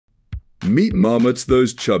Meet marmots,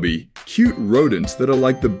 those chubby, cute rodents that are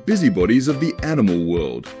like the busybodies of the animal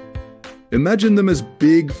world. Imagine them as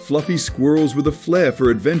big, fluffy squirrels with a flair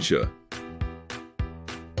for adventure.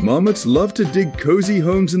 Marmots love to dig cozy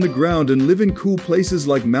homes in the ground and live in cool places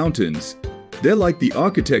like mountains. They're like the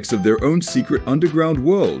architects of their own secret underground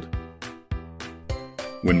world.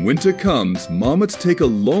 When winter comes, marmots take a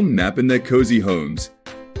long nap in their cozy homes.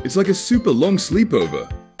 It's like a super long sleepover.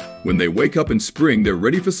 When they wake up in spring, they're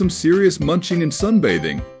ready for some serious munching and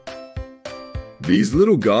sunbathing. These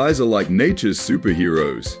little guys are like nature's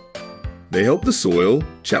superheroes. They help the soil,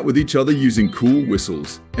 chat with each other using cool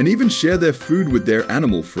whistles, and even share their food with their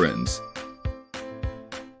animal friends.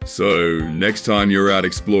 So, next time you're out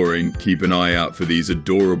exploring, keep an eye out for these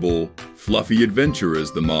adorable, fluffy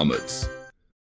adventurers, the marmots.